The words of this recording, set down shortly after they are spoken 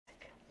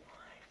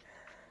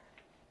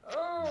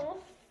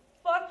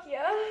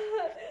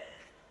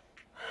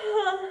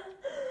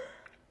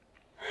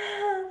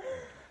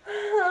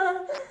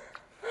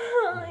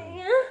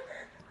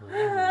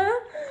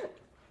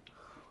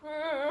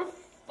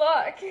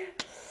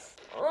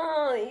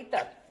Oh, eat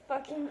that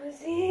fucking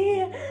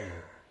pussy.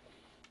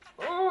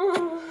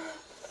 Oh.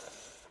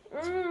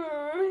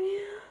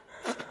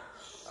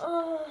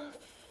 Oh,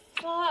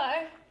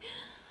 fuck.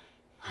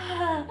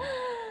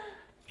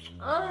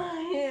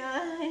 Oh,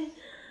 yeah.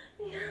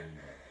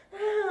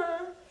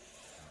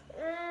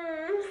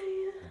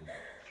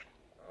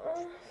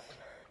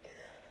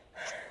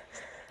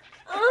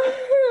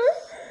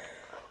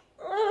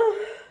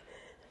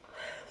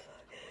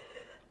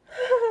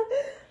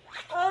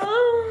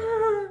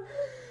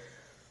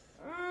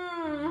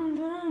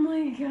 Oh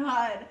my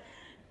god.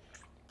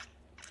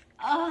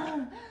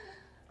 Oh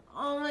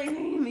my god,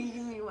 you're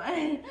making me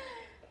wet.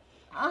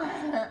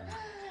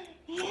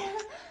 Yeah.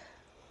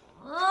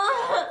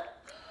 Oh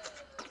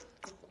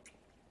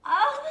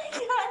my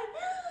god.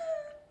 Yeah.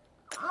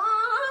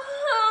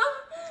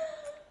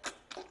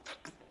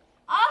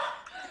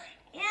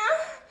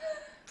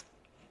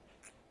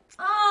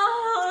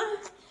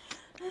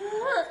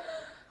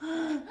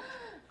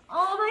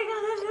 Oh my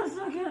god, that feels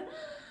so good.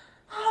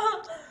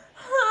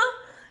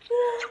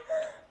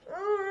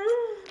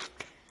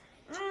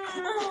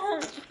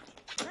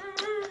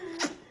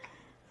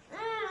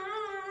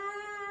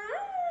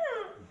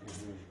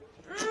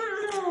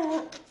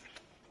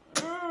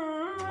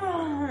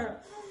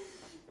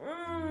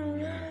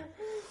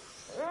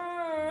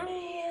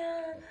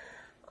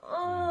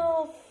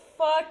 Oh,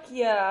 fuck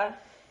yeah.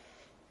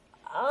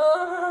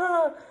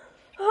 Oh,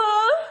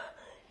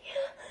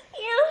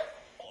 yeah.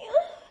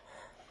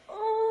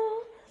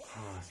 Oh,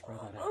 spread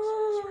that out.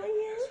 oh,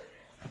 yeah.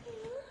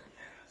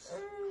 Oh,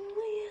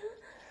 yeah.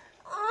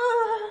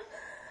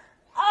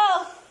 Oh,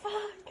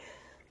 fuck.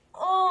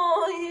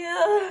 Oh,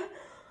 yeah.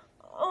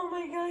 Oh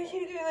my god, I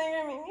can't do that.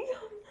 You're gonna make me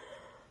come.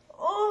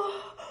 Oh.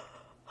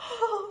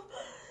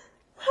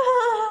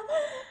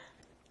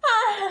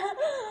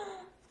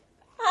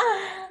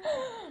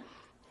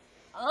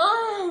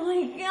 Oh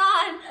my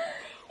god.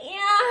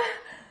 Yeah.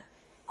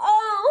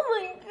 Oh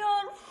my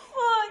god.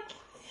 Fuck.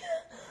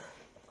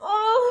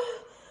 Oh.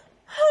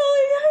 Oh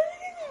my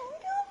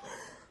god.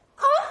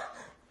 Oh.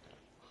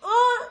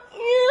 Oh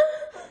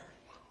yeah.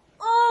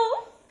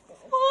 Oh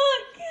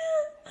fuck.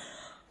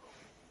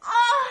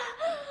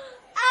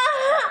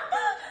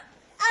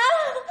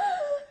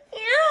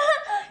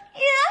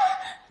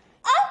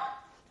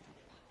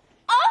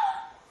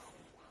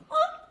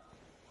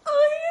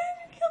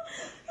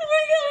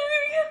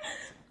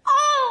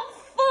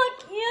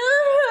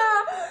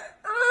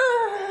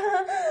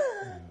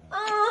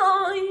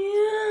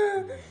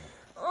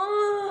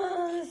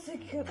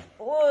 Good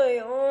boy.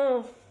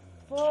 Oh,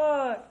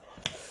 fuck.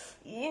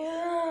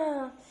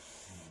 Yeah.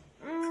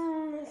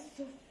 That's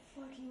so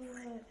fucking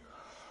good.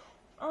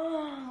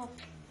 Oh,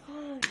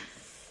 fuck.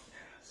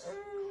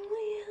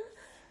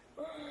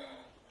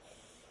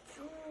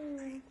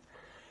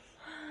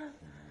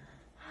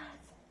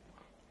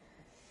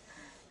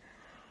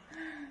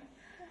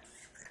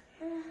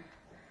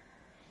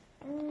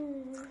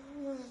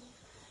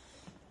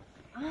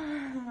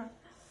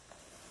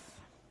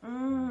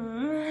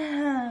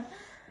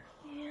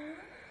 Yeah.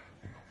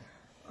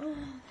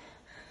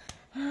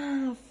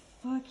 Oh,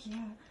 fuck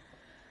yeah.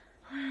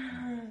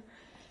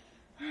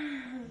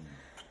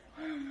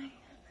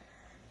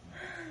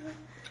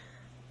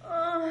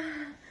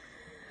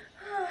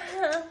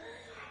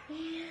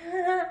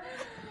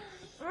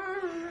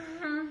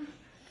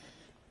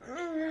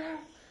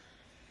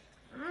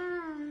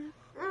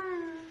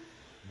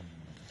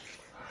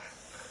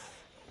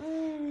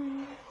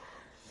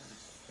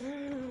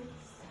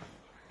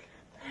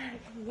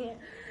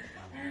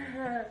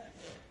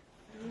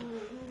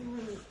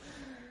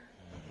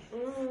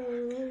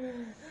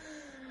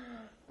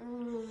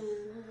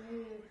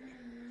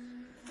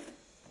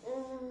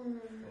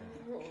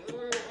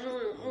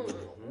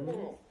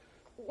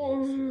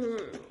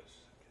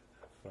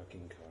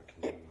 Fucking cock.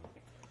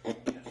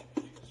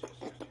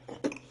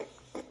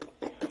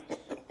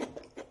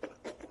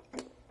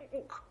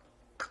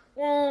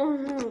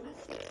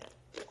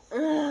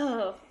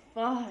 Oh,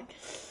 fuck.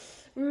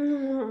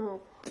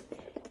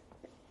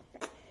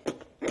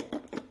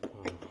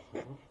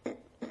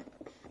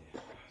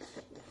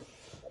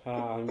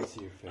 Let me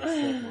see your face.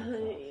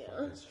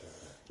 Look, Mom.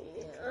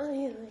 Yeah,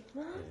 you like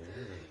that?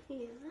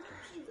 Yeah.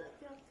 Does that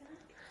feel good?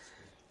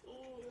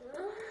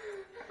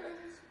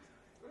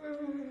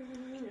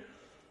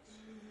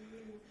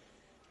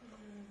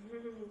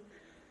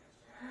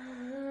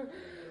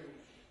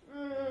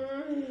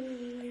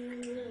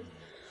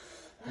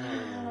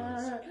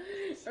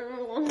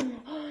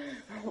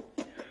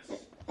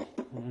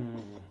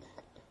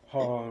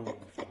 Oh,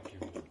 fuck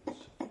your boobs.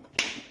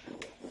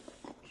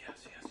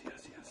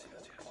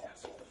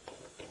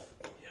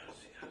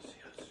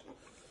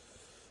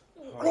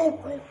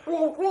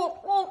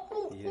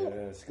 Yes.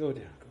 Yes, go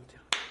down.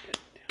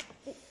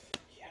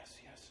 Yes.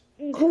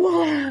 Come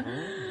on.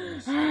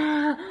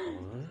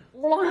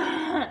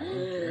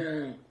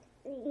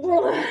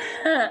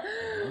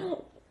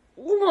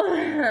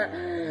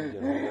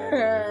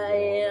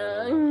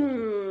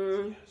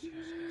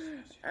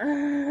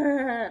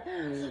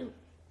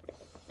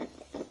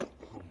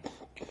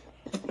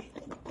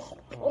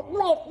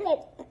 Oh,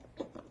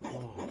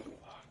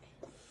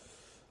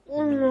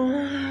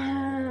 fuck.